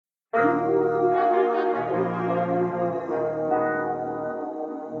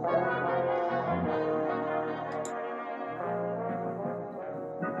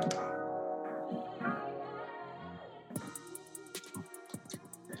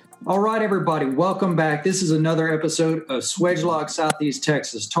All right, everybody, welcome back. This is another episode of Swedgelog Southeast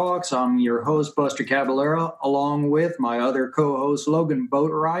Texas Talks. I'm your host, Buster Caballero, along with my other co-host, Logan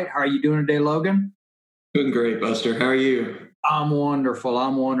Boatwright. How are you doing today, Logan? Doing great, Buster. How are you? I'm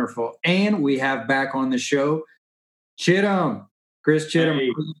wonderful. And we have back on the show, Chittum. Chris Chittum,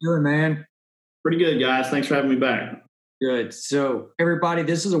 Hey. How are you doing, man? Pretty good, guys. Thanks for having me back. Good. So, everybody,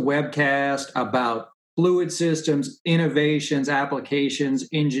 this is a webcast about fluid systems, innovations, applications,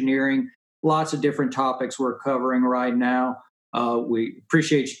 engineering, lots of different topics we're covering right now. We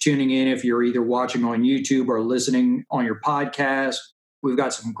appreciate you tuning in if you're either watching on YouTube or listening on your podcast. We've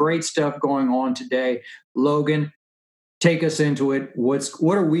got some great stuff going on today. Logan, take us into it. What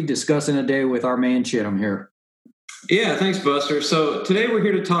are we discussing today with our man Chittum here? Yeah, thanks, Buster. So today we're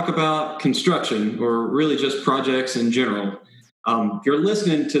here to talk about construction, or really just projects in general. If you're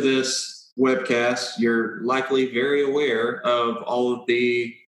listening to this webcast, you're likely very aware of all of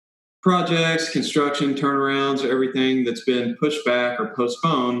the projects, construction turnarounds, everything that's been pushed back or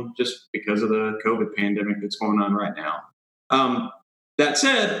postponed just because of the COVID pandemic that's going on right now. That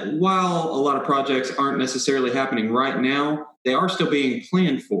said, while a lot of projects aren't necessarily happening right now, they are still being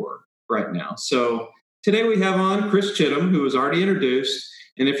planned for right now. So today we have on Chris Chittum, who was already introduced.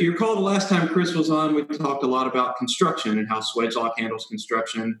 And if you recall, the last time Chris was on, we talked a lot about construction and how Swedgelog handles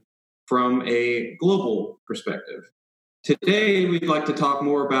construction from a global perspective. Today, we'd like to talk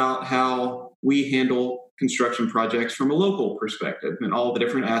more about how we handle construction projects from a local perspective and all the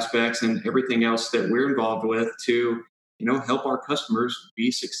different aspects and everything else that we're involved with to, help our customers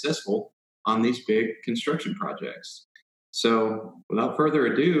be successful on these big construction projects. So, without further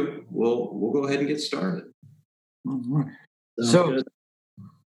ado, we'll go ahead and get started. Mm-hmm. So,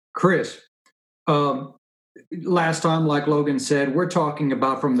 Chris, last time, like Logan said, we're talking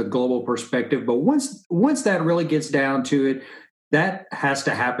about from the global perspective, but once that really gets down to it, that has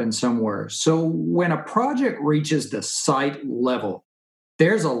to happen somewhere. So when a project reaches the site level,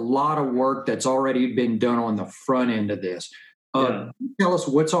 there's a lot of work that's already been done on the front end of this. Tell us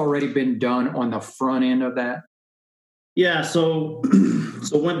what's already been done on the front end of that. Yeah, so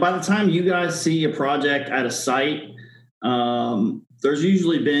when by the time you guys see a project at a site, there's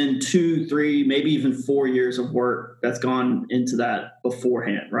usually been 2, 3, maybe even 4 years of work that's gone into that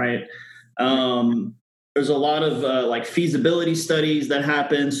beforehand, right? There's a lot of feasibility studies that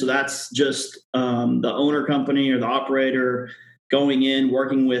happen. So that's just the owner company or the operator going in,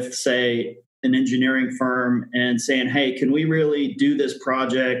 working with, say, an engineering firm and saying, hey, can we really do this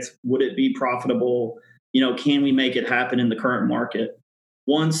project? Would it be profitable? Can we make it happen in the current market?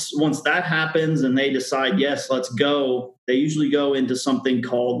 Once that happens and they decide, yes, let's go, they usually go into something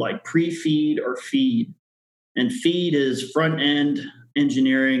called like pre-feed or feed. And feed is front-end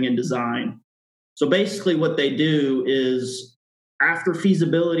engineering and design. So basically what they do is after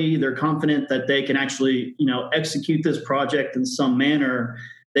feasibility, they're confident that they can actually, execute this project in some manner.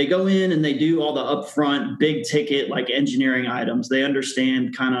 They go in and they do all the upfront big ticket like engineering items. They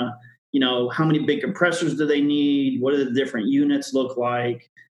understand kind of, how many big compressors do they need? What do the different units look like?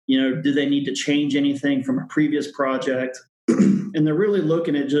 Do they need to change anything from a previous project? And they're really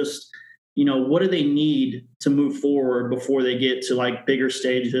looking at just, what do they need to move forward before they get to like bigger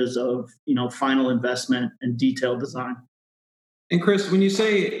stages of, final investment and detailed design. And Chris, when you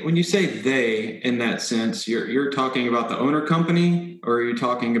say they in that sense, you're talking about the owner company, or are you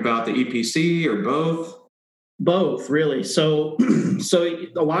talking about the EPC, or both? Both, really. So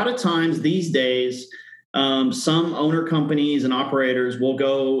a lot of times these days, some owner companies and operators will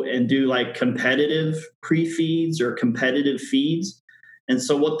go and do like competitive pre-feeds or competitive feeds. And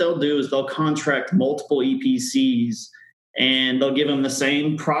so what they'll do is they'll contract multiple EPCs and they'll give them the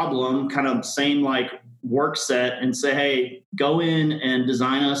same problem, kind of same like work set, and say, hey, go in and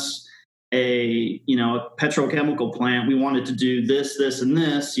design us a petrochemical plant. We wanted to do this, this, and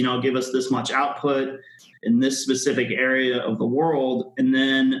this, give us this much output in this specific area of the world. And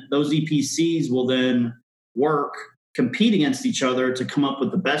then those EPCs will then compete against each other to come up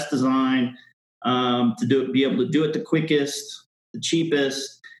with the best design, be able to do it the quickest, the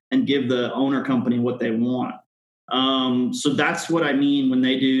cheapest, and give the owner company what they want. So that's what I mean when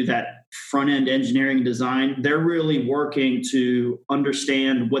they do that front-end engineering design. They're really working to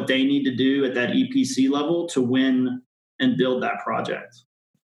understand what they need to do at that EPC level to win and build that project.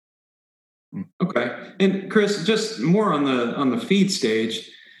 Okay. And Chris, just more on the feed stage.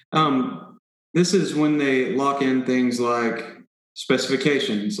 This is when they lock in things like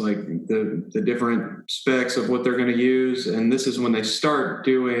specifications, like the different specs of what they're going to use, and this is when they start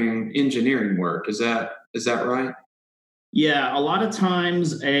doing engineering work. Is that right? Yeah, a lot of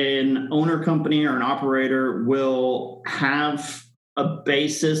times an owner company or an operator will have a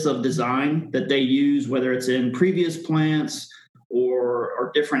basis of design that they use, whether it's in previous plants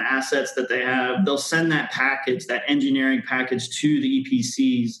or different assets that they have. They'll send that package, that engineering package, to the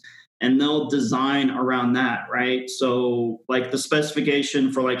EPCs, and they'll design around that, right? So like the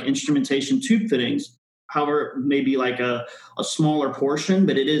specification for like instrumentation tube fittings, however, maybe like a smaller portion,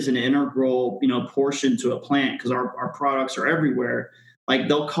 but it is an integral, portion to a plant, because our products are everywhere. Like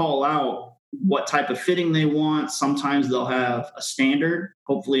they'll call out what type of fitting they want. Sometimes they'll have a standard.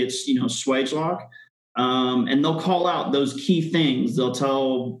 Hopefully it's, Swagelok. And they'll call out those key things. They'll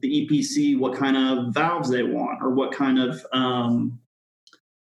tell the EPC what kind of valves they want, or what kind of,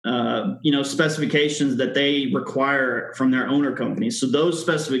 specifications that they require from their owner company. So those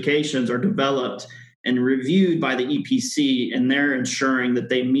specifications are developed and reviewed by the EPC, and they're ensuring that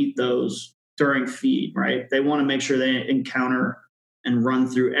they meet those during FEED, right? They want to make sure they encounter and run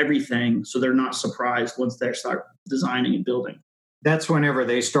through everything so they're not surprised once they start designing and building. That's whenever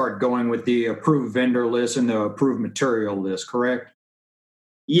they start going with the approved vendor list and the approved material list, correct?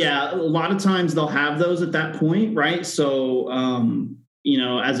 Yeah, a lot of times they'll have those at that point, right? So,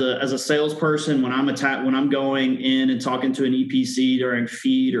 as a salesperson, when I'm going in and talking to an EPC during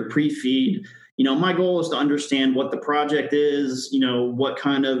FEED or pre-FEED, my goal is to understand what the project is, what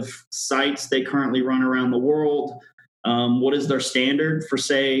kind of sites they currently run around the world, what is their standard for,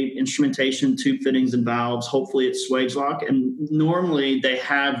 say, instrumentation, tube fittings, and valves. Hopefully it's Swagelok, and normally they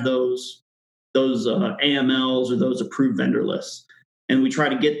have those AMLs or those approved vendor lists. And we try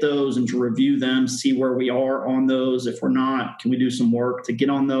to get those and to review them, see where we are on those. If we're not, can we do some work to get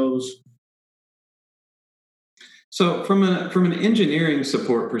on those? So from an engineering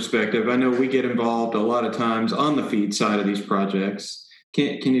support perspective, I know we get involved a lot of times on the FEED side of these projects.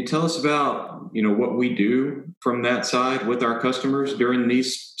 Can you tell us about, what we do from that side with our customers during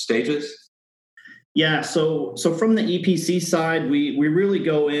these stages? Yeah, so from the EPC side, we really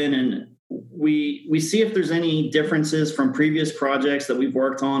go in and we see if there's any differences from previous projects that we've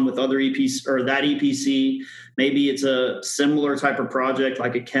worked on with other EPC or that EPC. Maybe it's a similar type of project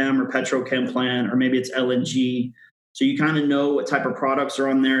like a chem or petrochem plant, or maybe it's LNG. So you kind of know what type of products are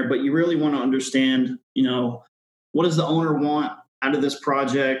on there, but you really want to understand, what does the owner want out of this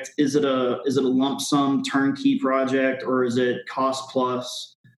project? Is it a lump sum turnkey project, or is it cost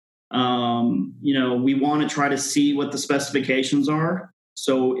plus? We want to try to see what the specifications are.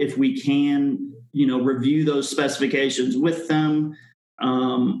 So if we can, review those specifications with them,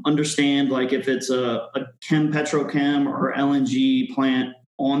 understand like if it's a chem petrochem or LNG plant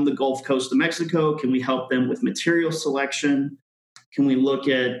on the Gulf Coast of Mexico, can we help them with material selection? Can we look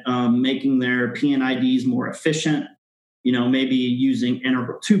at making their P&IDs more efficient? Maybe using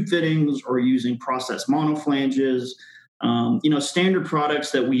integral tube fittings or using process monoflanges, standard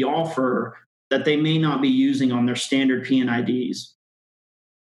products that we offer that they may not be using on their standard P&IDs.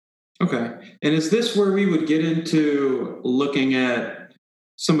 Okay. And is this where we would get into looking at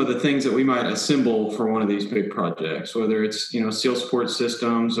some of the things that we might assemble for one of these big projects, whether it's, seal support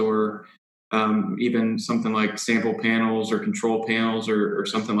systems or even something like sample panels or control panels or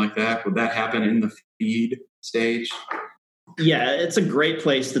something like that? Would that happen in the FEED stage? Yeah, it's a great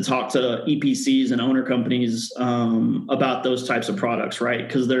place to talk to EPCs and owner companies about those types of products, right?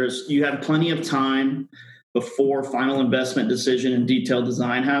 Because you have plenty of time before final investment decision and detailed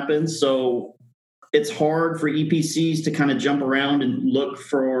design happens. So it's hard for EPCs to kind of jump around and look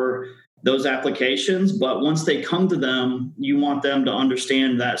for those applications. But once they come to them, you want them to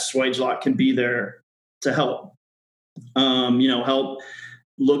understand that Swagelok can be there to help, help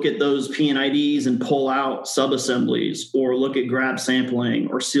look at those P&IDs and pull out sub-assemblies, or look at grab sampling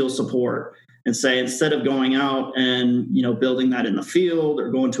or seal support, and say, instead of going out and, building that in the field or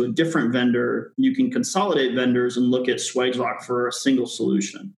going to a different vendor, you can consolidate vendors and look at Swagelok for a single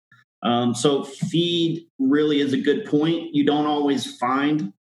solution. So FEED really is a good point. You don't always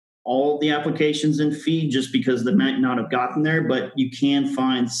find all the applications in FEED just because they might not have gotten there, but you can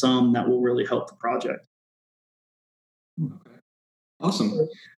find some that will really help the project. Okay. Awesome.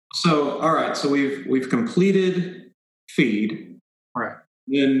 So, all right. So we've completed FEED. All right.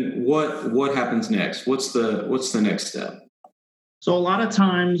 Then what happens next? What's the next step? So a lot of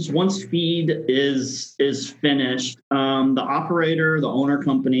times, once FEED is finished, the operator, the owner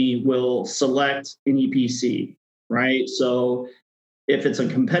company, will select an EPC, right? So If it's a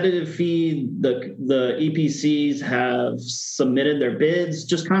competitive feed, the EPCs have submitted their bids,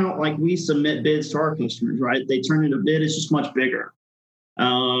 just kind of like we submit bids to our customers, right? They turn in a bid, it's just much bigger.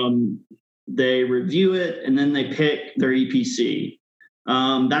 They review it, and then they pick their EPC.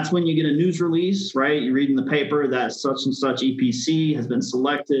 That's when you get a news release, right? You read in the paper that such and such EPC has been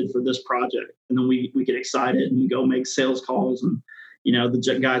selected for this project. And then we get excited and we go make sales calls, and,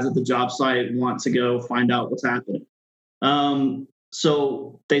 the guys at the job site want to go find out what's happening.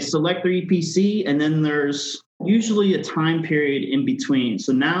 So they select their EPC, and then there's usually a time period in between.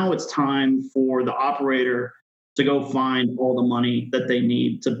 So now it's time for the operator to go find all the money that they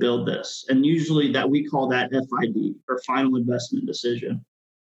need to build this. And usually that we call that FID, or final investment decision.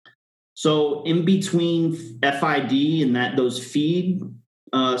 So in between FID and those feed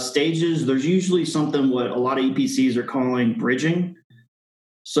stages, there's usually something what a lot of EPCs are calling bridging.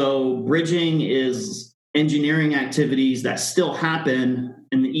 So bridging is engineering activities that still happen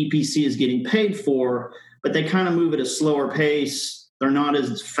and the EPC is getting paid for, but they kind of move at a slower pace. They're not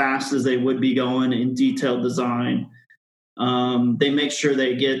as fast as they would be going in detailed design. They make sure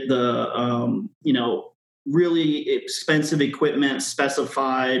they get the, really expensive equipment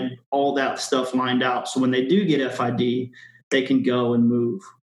specified, all that stuff lined out. So when they do get FID, they can go and move.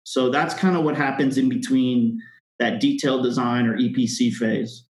 So that's kind of what happens in between that detailed design or EPC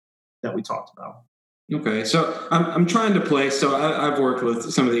phase that we talked about. Okay, so I'm trying to place. So I've worked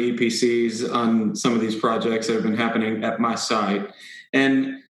with some of the EPCs on some of these projects that have been happening at my site,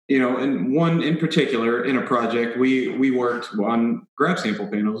 and and one in particular in a project, we worked on grab sample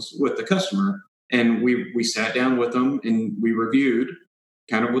panels with the customer, and we sat down with them and we reviewed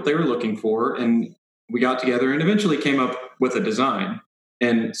kind of what they were looking for, and we got together and eventually came up with a design.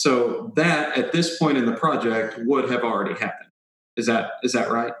 And so that at this point in the project would have already happened. Is that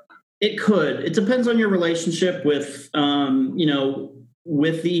right? It could. It depends on your relationship with,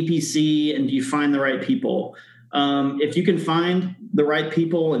 with the EPC, and do you find the right people? If you can find the right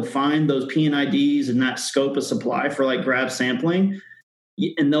people and find those P&IDs and that scope of supply for like grab sampling,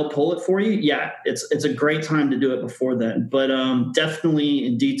 and they'll pull it for you, yeah, it's a great time to do it before then. But definitely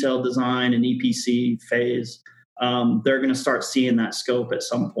in detailed design and EPC phase, they're going to start seeing that scope at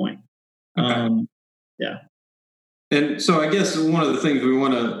some point. Okay. Yeah. And so I guess one of the things we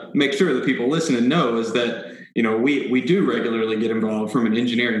want to make sure that people listening know is that, we do regularly get involved from an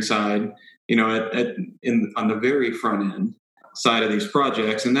engineering side, on the very front end side of these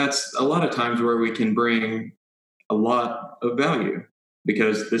projects. And that's a lot of times where we can bring a lot of value,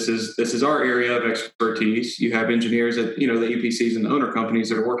 because this is our area of expertise. You have engineers at, the EPCs and the owner companies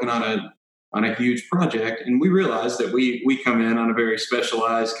that are working on a huge project. And we realize that we come in on a very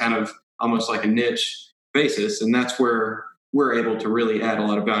specialized kind of almost like a niche basis, and that's where we're able to really add a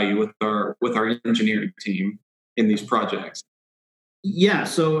lot of value with our engineering team in these projects. Yeah,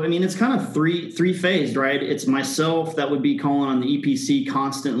 so I mean, it's kind of three phased, right? It's myself that would be calling on the EPC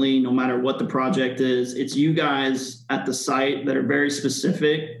constantly, no matter what the project is. It's you guys at the site that are very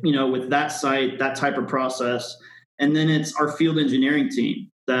specific, with that site, that type of process, and then it's our field engineering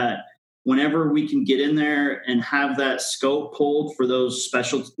team that, whenever we can get in there and have that scope pulled for those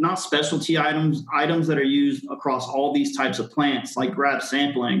not specialty items that are used across all these types of plants, like grab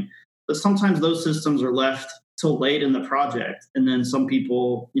sampling, but sometimes those systems are left till late in the project. And then some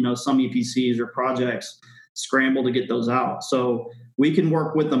people, some EPCs or projects scramble to get those out. So we can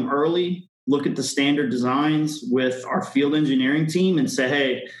work with them early, look at the standard designs with our field engineering team and say,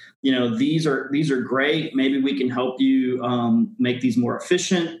 hey, these are great. Maybe we can help you make these more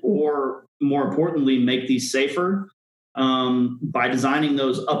efficient, or more importantly, make these safer by designing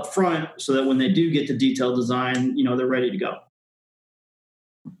those up front, so that when they do get to detailed design, they're ready to go.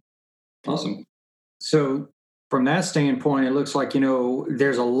 Awesome. So from that standpoint, it looks like,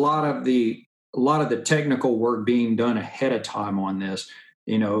 there's a lot of the technical work being done ahead of time on this,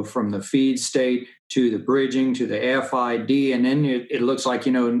 from the feed state to the bridging to the FID. And then it looks like,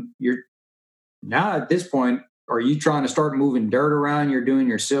 you're now at this point, are you trying to start moving dirt around? You're doing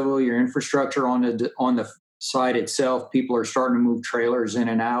your civil, your infrastructure on the site itself. People are starting to move trailers in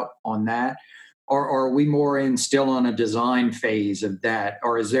and out on that. Or are we still on a design phase of that?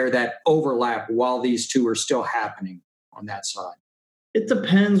 Or is there that overlap while these two are still happening on that side? It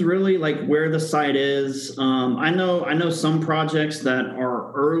depends really, like where the site is. I know some projects that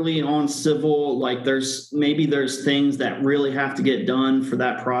are early on civil, like there's things that really have to get done for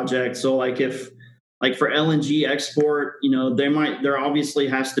that project. So like for LNG export, there obviously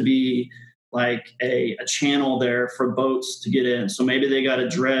has to be like a channel there for boats to get in. So maybe they got to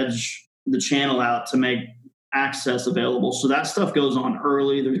dredge the channel out to make access available. So that stuff goes on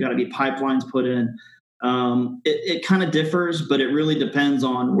early. There's got to be pipelines put in. It kind of differs, but it really depends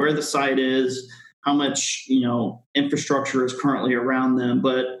on where the site is, how much, infrastructure is currently around them.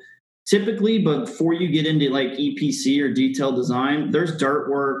 But typically, before you get into like EPC or detailed design, there's dirt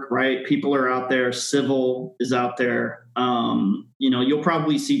work, right? People are out there, civil is out there. You'll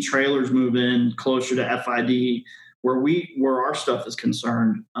probably see trailers move in closer to FID where our stuff is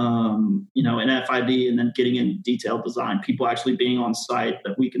concerned, in FID, and then getting in detailed design, people actually being on site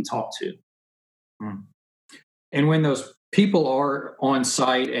that we can talk to. And when those people are on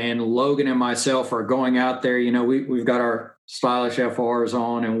site and Logan and myself are going out there, we've got our stylish FRs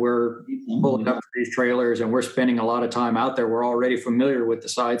on and we're pulling up these trailers and we're spending a lot of time out there. We're already familiar with the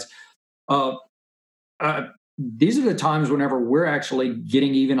sites. These are the times whenever we're actually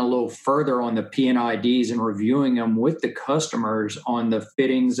getting even a little further on the P&IDs and reviewing them with the customers on the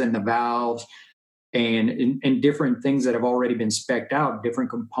fittings and the valves and different things that have already been spec'd out,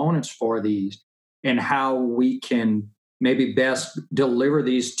 different components for these, and how we can maybe best deliver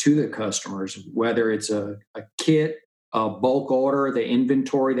these to the customers, whether it's a kit, a bulk order, the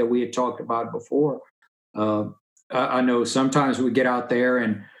inventory that we had talked about before. I know sometimes we get out there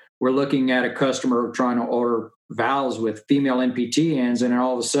and we're looking at a customer trying to order valves with female NPT ends, and then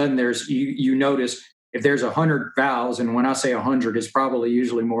all of a sudden there's you notice if there's 100 valves, and when I say 100, it's probably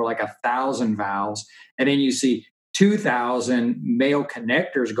usually more like 1,000 valves, and then you see 2,000 male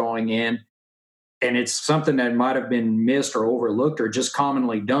connectors going in, and it's something that might have been missed or overlooked or just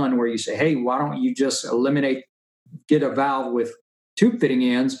commonly done, where you say, hey, why don't you just get a valve with tube fitting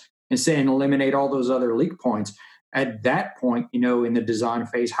ends and eliminate all those other leak points? At that point, in the design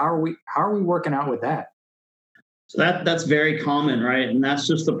phase, how are we working out with that? So that's very common, right? And that's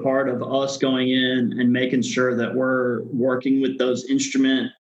just a part of us going in and making sure that we're working with those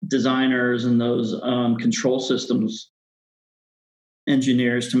instrument designers and those control systems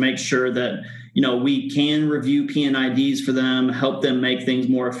engineers to make sure that, we can review P&IDs for them, help them make things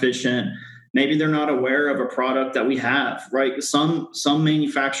more efficient. Maybe they're not aware of a product that we have, right? Some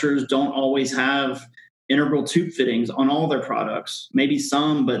manufacturers don't always have integral tube fittings on all their products. Maybe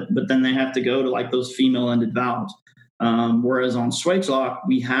some, but then they have to go to like those female-ended valves. Whereas on Swagelok,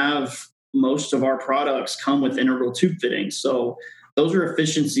 we have most of our products come with integral tube fittings. So those are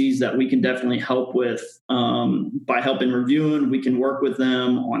efficiencies that we can definitely help with by helping reviewing. We can work with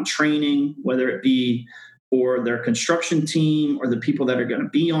them on training, whether it be for their construction team or the people that are going to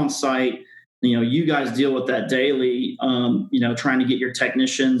be on site. You guys deal with that daily, trying to get your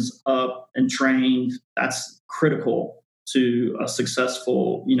technicians up and trained. That's critical to a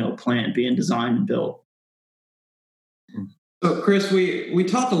successful, plant being designed and built. So, Chris, we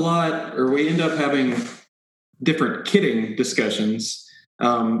talk a lot, or we end up having different kitting discussions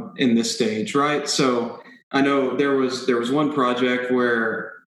in this stage, right? So I know there was one project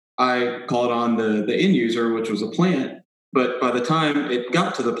where I called on the end user, which was a plant, but by the time it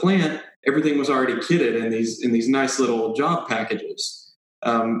got to the plant, everything was already kitted in these nice little job packages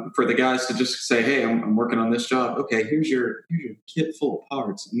for the guys to just say, "Hey, I'm working on this job. Okay, here's your kit full of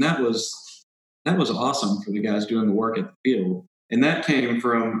parts." And that was awesome for the guys doing the work at the field. And that came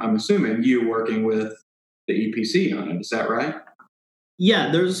from, I'm assuming, you working with the EPC on it. Is that right?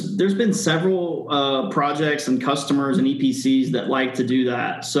 Yeah, there's been several projects and customers and EPCs that like to do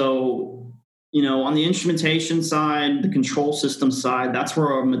that. So, on the instrumentation side, the control system side, that's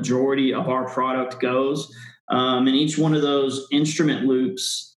where a majority of our product goes. And each one of those instrument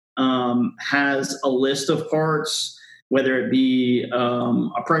loops has a list of parts, whether it be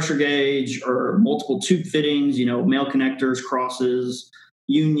a pressure gauge or multiple tube fittings, male connectors, crosses,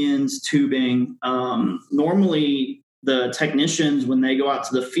 unions, tubing. Normally, the technicians, when they go out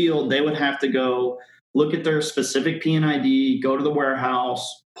to the field, they would have to go look at their specific P&ID, go to the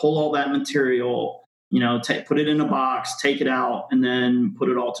warehouse, pull all that material, put it in a box, take it out, and then put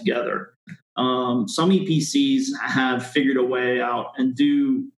it all together. Some EPCs have figured a way out and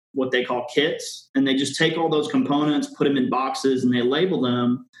do what they call kits, and they just take all those components, put them in boxes, and they label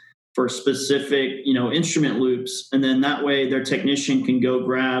them for specific, instrument loops. And then that way their technician can go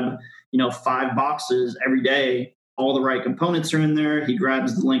grab, 5 boxes every day. All the right components are in there. He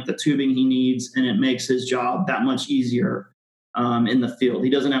grabs the length of tubing he needs, and it makes his job that much easier in the field. He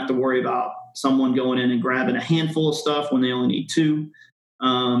doesn't have to worry about someone going in and grabbing a handful of stuff when they only need 2,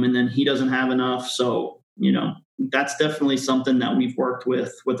 and then he doesn't have enough. So, that's definitely something that we've worked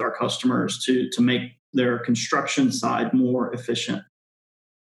with our customers to make their construction side more efficient.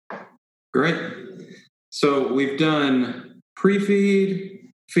 Great. So we've done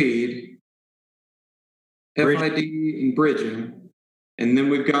pre-feed, feed, FID, and bridging, and then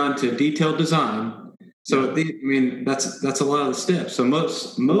we've gone to detailed design. So that's a lot of the steps. So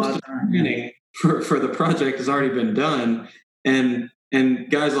most of the training for the project has already been done. And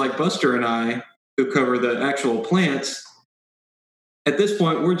guys like Buster and I, who cover the actual plants, at this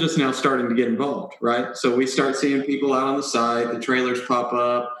point, we're just now starting to get involved, right? So we start seeing people out on the side, the trailers pop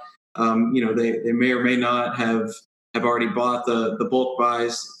up. They may or may not have already bought the bulk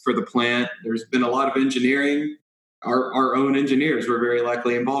buys for the plant. There's been a lot of engineering. Our own engineers were very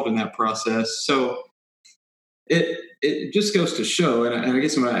likely involved in that process. So it just goes to show, and I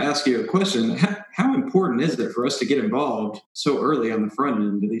guess I'm going to ask you a question, how important is it for us to get involved so early on the front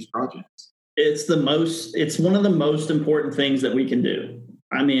end of these projects? It's one of the most important things that we can do.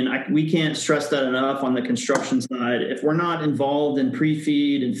 I mean, we can't stress that enough on the construction side. If we're not involved in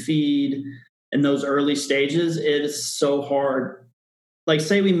pre-feed and feed in those early stages, it is so hard. Like,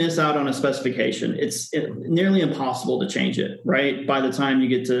 say we miss out on a specification, it's nearly impossible to change it, right? By the time you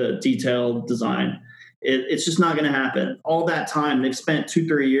get to detailed design, it's just not going to happen. All that time, they've spent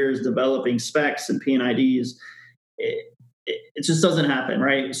 2-3 years developing specs and P&IDs. It just doesn't happen,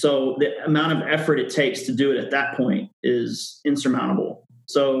 right? So the amount of effort it takes to do it at that point is insurmountable.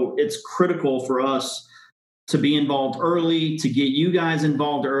 So it's critical for us to be involved early, to get you guys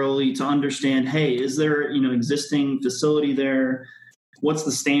involved early, to understand, hey, is there existing facility there? What's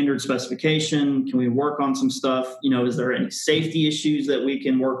the standard specification? Can we work on some stuff? Is there any safety issues that we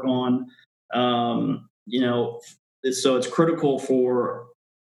can work on? So it's critical for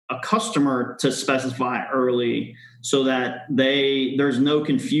a customer to specify early so that there's no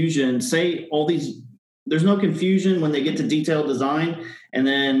confusion. There's no confusion when they get to detailed design, and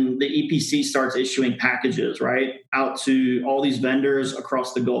then the EPC starts issuing packages, right, out to all these vendors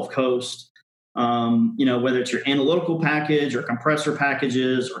across the Gulf Coast. Whether it's your analytical package or compressor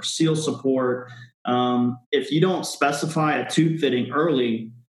packages or seal support. If you don't specify a tube fitting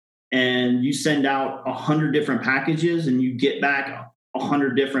early and you send out 100 different packages and you get back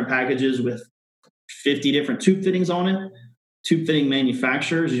 100 different packages with 50 different tube fittings on it, tube fitting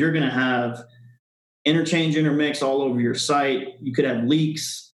manufacturers, you're going to have intermix all over your site. You could have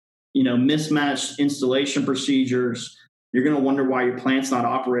leaks, mismatched installation procedures. You're going to wonder why your plant's not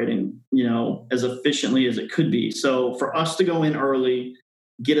operating, as efficiently as it could be. So for us to go in early,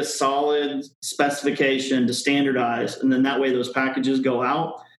 get a solid specification to standardize, and then that way those packages go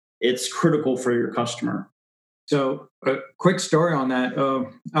out, it's critical for your customer. So a quick story on that.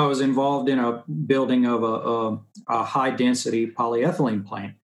 I was involved in a building of a high-density polyethylene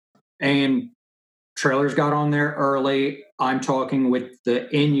plant. And trailers got on there early. I'm talking with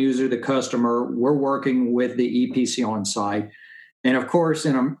the end user, the customer. We're working with the EPC on site. And of course,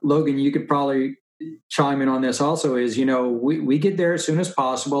 Logan, you could probably chime in on this also, is, we get there as soon as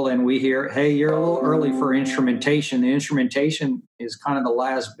possible and we hear, hey, you're a little early for instrumentation. The instrumentation is kind of the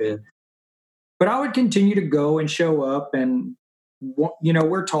last bit. But I would continue to go and show up, and,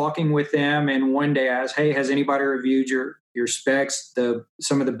 we're talking with them. And one day I asked, hey, has anybody reviewed your specs,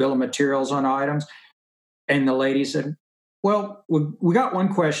 some of the bill of materials on items? And the lady said, well, we got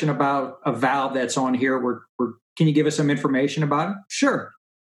one question about a valve that's on here. Can you give us some information about it? Sure.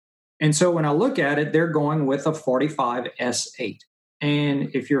 And so when I look at it, they're going with a 45S8.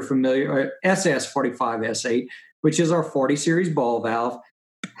 And if you're familiar, SS45S8, which is our 40 series ball valve,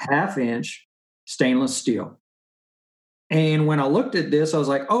 1/2 inch stainless steel. And when I looked at this, I was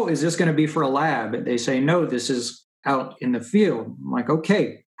like, oh, is this going to be for a lab? And they say, no, this is out in the field. I'm like,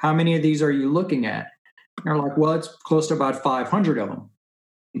 okay, how many of these are you looking at? And they're like, well, it's close to about 500 of them.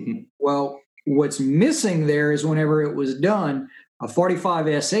 Mm-hmm. Well, what's missing there is whenever it was done, a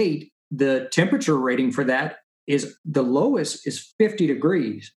 45S8, the temperature rating for that is the lowest is 50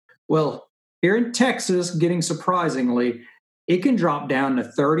 degrees. Well, here in Texas, getting surprisingly, it can drop down to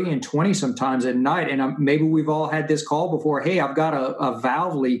 30 and 20 sometimes at night. And maybe we've all had this call before. Hey, I've got a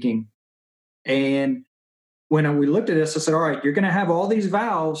valve leaking. And when we looked at this, I said, all right, you're going to have all these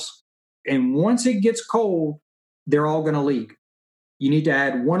valves. And once it gets cold, they're all going to leak. You need to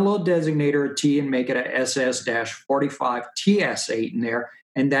add one little designator, a T, and make it a SS-45TS8 in there.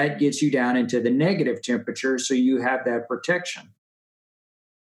 And that gets you down into the negative temperature, so you have that protection.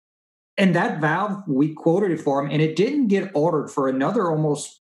 And that valve, we quoted it for them, and it didn't get ordered for another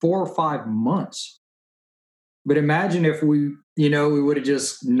almost 4 or 5 months. But imagine if we would have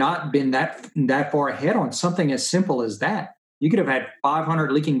just not been that far ahead on something as simple as that. You could have had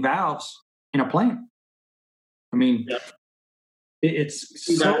 500 leaking valves in a plant. I mean, yep. That's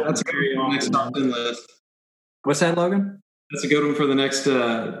a good one for the next top 10 list. What's that, Logan? That's a good one for the next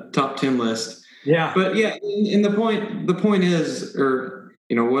top 10 list. Yeah. But yeah, and the point is, or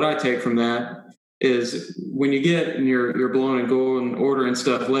what I take from that is when you get and you're blowing and going, ordering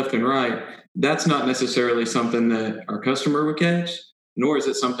stuff left and right, that's not necessarily something that our customer would catch. nor is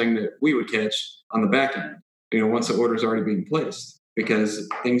it something that we would catch on the back end, once the order is already being placed, because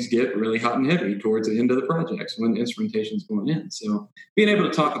things get really hot and heavy towards the end of the projects when instrumentation is going in. So being able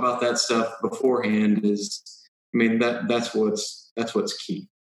to talk about that stuff beforehand that's what's key.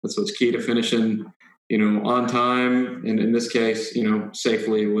 That's what's key to finishing, on time, and in this case,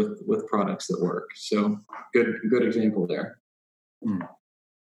 safely with products that work. So good example there.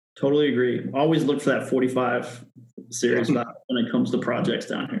 Totally agree. Always look for that 45 series when it comes to projects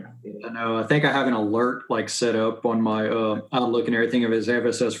down here. I know. I think I have an alert set up on my Outlook and everything. If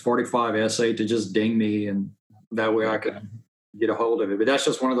it says 45 S8 to just ding me, and that way I can get a hold of it. But that's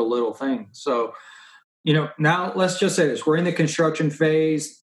just one of the little things. So, now let's just say this: we're in the construction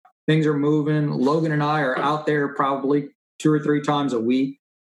phase. Things are moving. Logan and I are out there probably 2 or 3 times a week.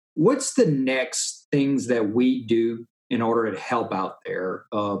 What's the next things that we do in order to help out there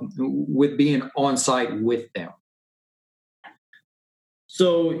with being on site with them?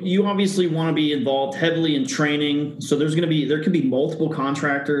 So you obviously want to be involved heavily in training. So there could be multiple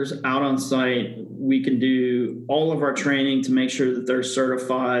contractors out on site. We can do all of our training to make sure that they're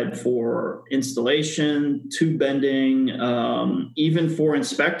certified for installation, tube bending, even for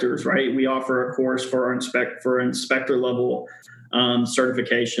inspectors, right? We offer a course for inspector level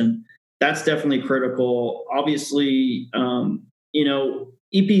certification. That's definitely critical. Obviously,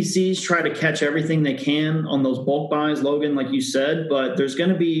 EPCs try to catch everything they can on those bulk buys, Logan, like you said, but there's going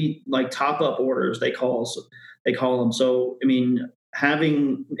to be top-up orders, they call them. So,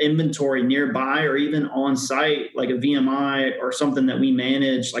 having inventory nearby or even on site, like a VMI or something that we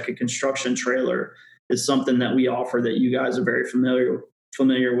manage, like a construction trailer, is something that we offer that you guys are very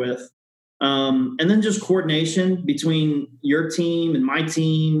familiar with. And then just coordination between your team and my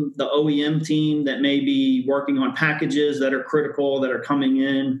team, the OEM team that may be working on packages that are critical, that are coming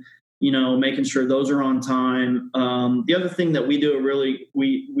in, making sure those are on time. The other thing that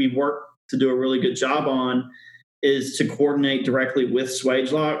we work to do a really good job on is to coordinate directly with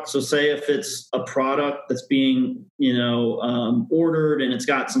Swagelok. So say if it's a product that's being, ordered and it's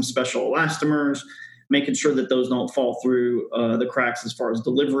got some special elastomers, making sure that those don't fall through the cracks as far as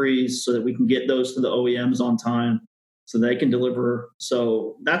deliveries, so that we can get those to the OEMs on time so they can deliver.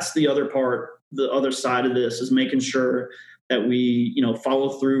 So that's the other part. The other side of this is making sure that we, follow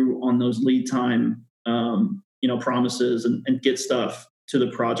through on those lead time, promises and get stuff to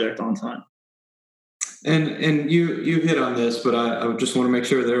the project on time. And you hit on this, but I just want to make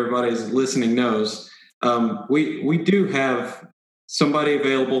sure that everybody's listening knows we do have somebody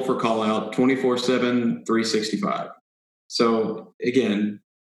available for call out 24/7, 365. So again,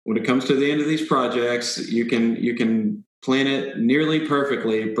 when it comes to the end of these projects, you can plan it nearly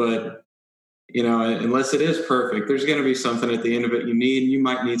perfectly, but unless it is perfect, there's going to be something at the end of it you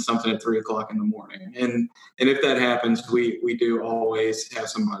might need something at 3:00 in the morning. And if that happens, we do always have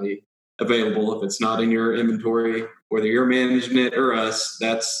somebody available. If it's not in your inventory, whether you're managing it or us,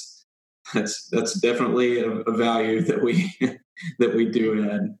 that's definitely a value that we that we do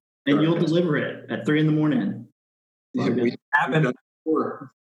add. And you'll deliver it at 3 a.m. Yeah, we've done it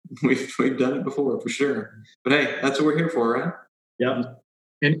before. We've done it before for sure. But hey, that's what we're here for, right? Yep.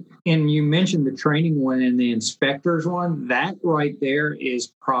 And you mentioned the training one and the inspectors one. That right there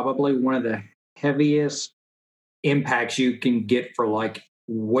is probably one of the heaviest impacts you can get for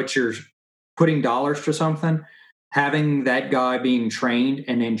what you're putting dollars to something. Having that guy being trained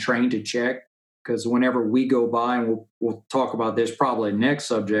and then trained to check. Because whenever we go by, and we'll talk about this probably next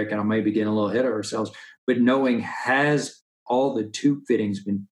subject, and I may be getting a little ahead of ourselves, but knowing has all the tube fittings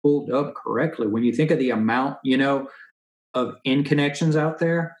been pulled up correctly? When you think of the amount, of end connections out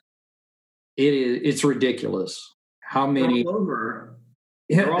there, it's ridiculous. How many? They're all over.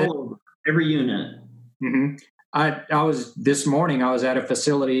 They're all over every unit. Mm-hmm. I was this morning. I was at a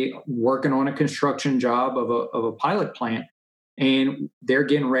facility working on a construction job of a pilot plant. And they're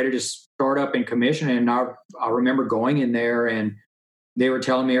getting ready to start up and commission. And I remember going in there and they were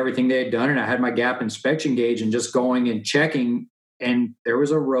telling me everything they had done. And I had my gap inspection gauge and just going and checking. And there was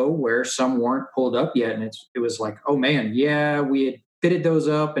a row where some weren't pulled up yet. And it was like, oh man, yeah, we had fitted those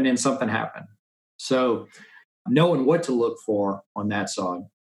up and then something happened. So knowing what to look for on that side.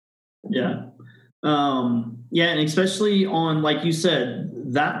 Yeah. And especially on, like you said,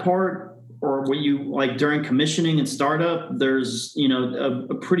 that part, or what you during commissioning and startup, there's,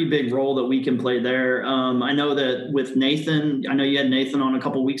 a pretty big role that we can play there. I know that with Nathan, I know you had Nathan on a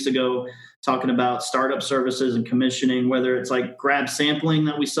couple weeks ago talking about startup services and commissioning, whether it's grab sampling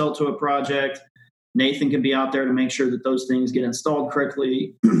that we sell to a project. Nathan can be out there to make sure that those things get installed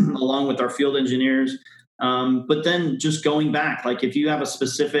correctly along with our field engineers. But then just going back, if you have a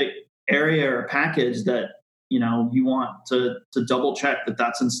specific area or package that, you want to double check that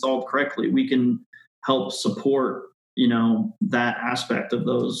that's installed correctly, we can help support, that aspect of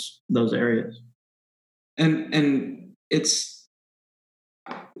those areas. And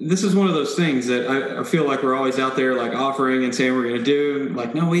this is one of those things that I feel like we're always out there like offering and saying we're going to do.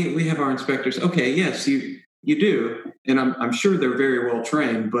 Like, no, we have our inspectors. Okay, yes, you do, and I'm sure they're very well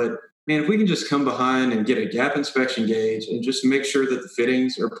trained. But man, if we can just come behind and get a gap inspection gauge and just make sure that the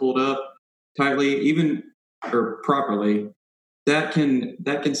fittings are pulled up tightly, or properly, that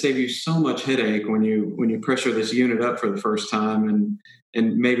can save you so much headache when you pressure this unit up for the first time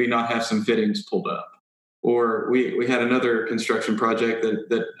and maybe not have some fittings pulled up. Or we had another construction project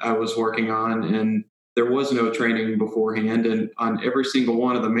that I was working on, and there was no training beforehand. And on every single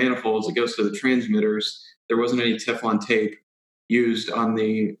one of the manifolds that goes to the transmitters, there wasn't any Teflon tape used on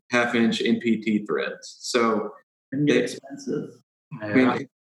the 1/2-inch NPT threads. So it's expensive. Yeah. I mean,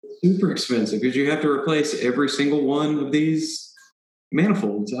 it's super expensive because you have to replace every single one of these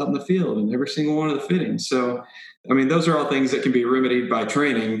manifolds out in the field and every single one of the fittings. So, I mean, those are all things that can be remedied by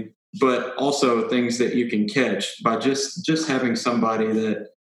training, but also things that you can catch by just having somebody that,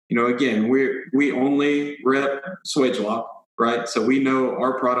 again, we only rep Swagelok, right? So we know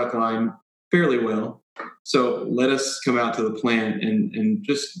our product line fairly well. So let us come out to the plant and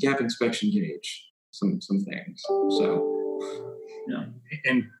just gap inspection gauge some things. So, yeah.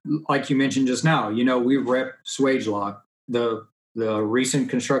 And like you mentioned just now, we rep Swagelok. The recent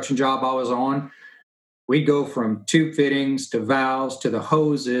construction job I was on, we go from tube fittings to valves to the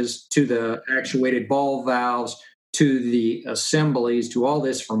hoses to the actuated ball valves to the assemblies to all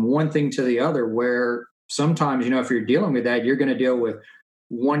this from one thing to the other, where sometimes, if you're dealing with that, you're going to deal with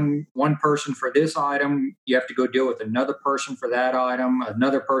one person for this item. You have to go deal with another person for that item,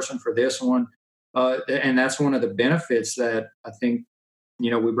 another person for this one. And that's one of the benefits that I think,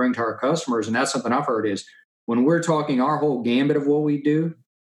 we bring to our customers. And that's something I've heard is when we're talking our whole gambit of what we do,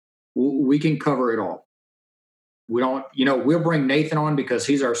 we can cover it all. We don't, we'll bring Nathan on because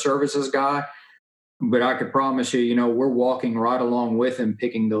he's our services guy, but I could promise you, we're walking right along with him,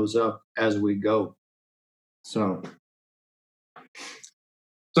 picking those up as we go. So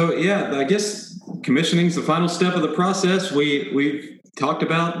yeah, I guess commissioning is the final step of the process. We've talked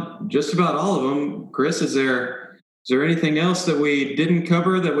about just about all of them. Chris, is there anything else that we didn't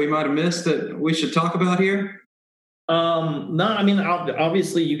cover that we might have missed that we should talk about here? No, I mean,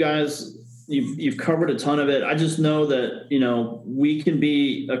 obviously you guys, you've covered a ton of it. I just know that, we can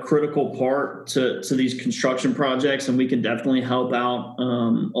be a critical part to these construction projects, and we can definitely help out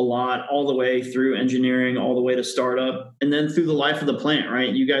a lot, all the way through engineering, all the way to startup, and then through the life of the plant,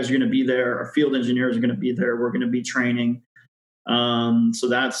 right? You guys are going to be there. Our field engineers are going to be there. We're going to be training. So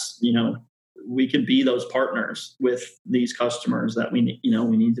that's, we can be those partners with these customers that we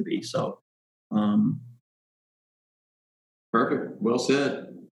need to be. So, perfect. Well said.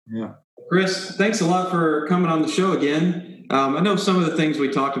 Yeah. Chris, thanks a lot for coming on the show again. I know some of the things we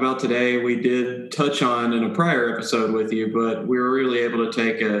talked about today we did touch on in a prior episode with you, but we were really able to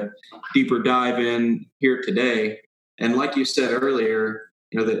take a deeper dive in here today. And like you said earlier,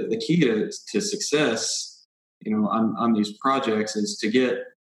 the key to success, on these projects is to get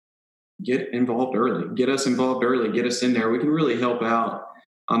involved early, get us involved early, get us in there. We can really help out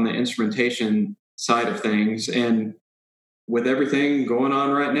on the instrumentation side of things. And with everything going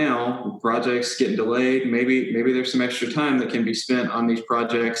on right now, projects getting delayed, maybe there's some extra time that can be spent on these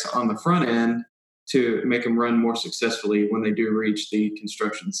projects on the front end to make them run more successfully when they do reach the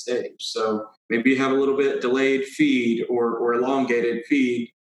construction stage. So maybe you have a little bit delayed feed or elongated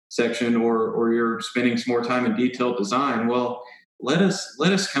feed section, or you're spending some more time in detailed design. Well, let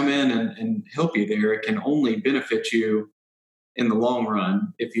us come in and help you there. It can only benefit you in the long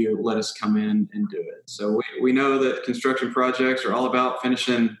run if you let us come in and do it. So we know that construction projects are all about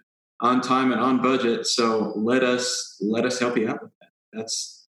finishing on time and on budget. So let us help you out with that.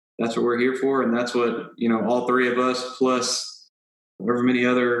 That's what we're here for. And that's what, all three of us plus however many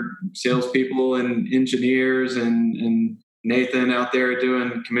other salespeople and engineers and Nathan out there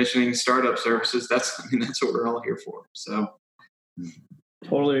doing commissioning startup services. That's what we're all here for. So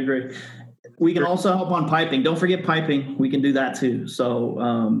totally agree. We can also help on piping. Don't forget piping. We can do that too.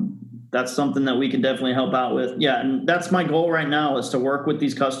 So that's something that we can definitely help out with. Yeah, and that's my goal right now, is to work with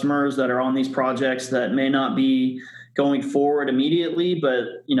these customers that are on these projects that may not be going forward immediately, but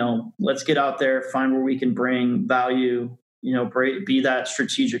let's get out there, find where we can bring value, be that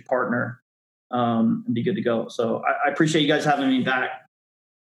strategic partner, and be good to go. So I appreciate you guys having me back.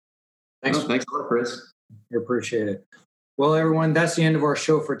 Thanks a lot, Chris. I appreciate it. Well, everyone, that's the end of our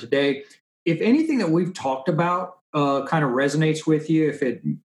show for today. If anything that we've talked about kind of resonates with you, if it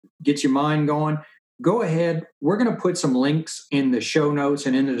gets your mind going, go ahead. We're going to put some links in the show notes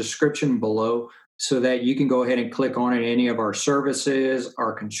and in the description below so that you can go ahead and click on it. Any of our services,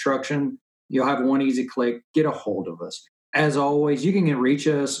 our construction, you'll have one easy click, get a hold of us. As always, you can reach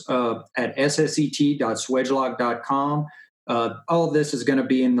us at sset.swedgelog.com. All of this is going to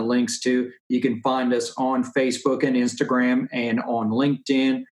be in the links too. You can find us on Facebook and Instagram and on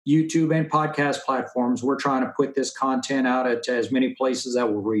LinkedIn, YouTube, and podcast platforms. We're trying to put this content out at as many places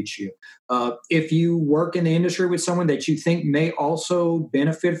that will reach you. If you work in the industry with someone that you think may also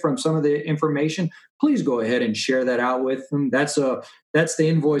benefit from some of the information, please go ahead and share that out with them. That's the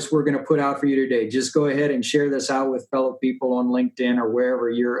invoice we're going to put out for you today. Just go ahead and share this out with fellow people on LinkedIn or wherever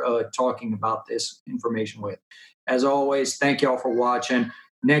you're talking about this information with. As always, thank y'all for watching.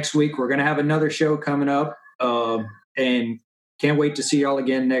 Next week, we're going to have another show coming up, and can't wait to see y'all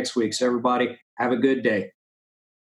again next week. So everybody, have a good day.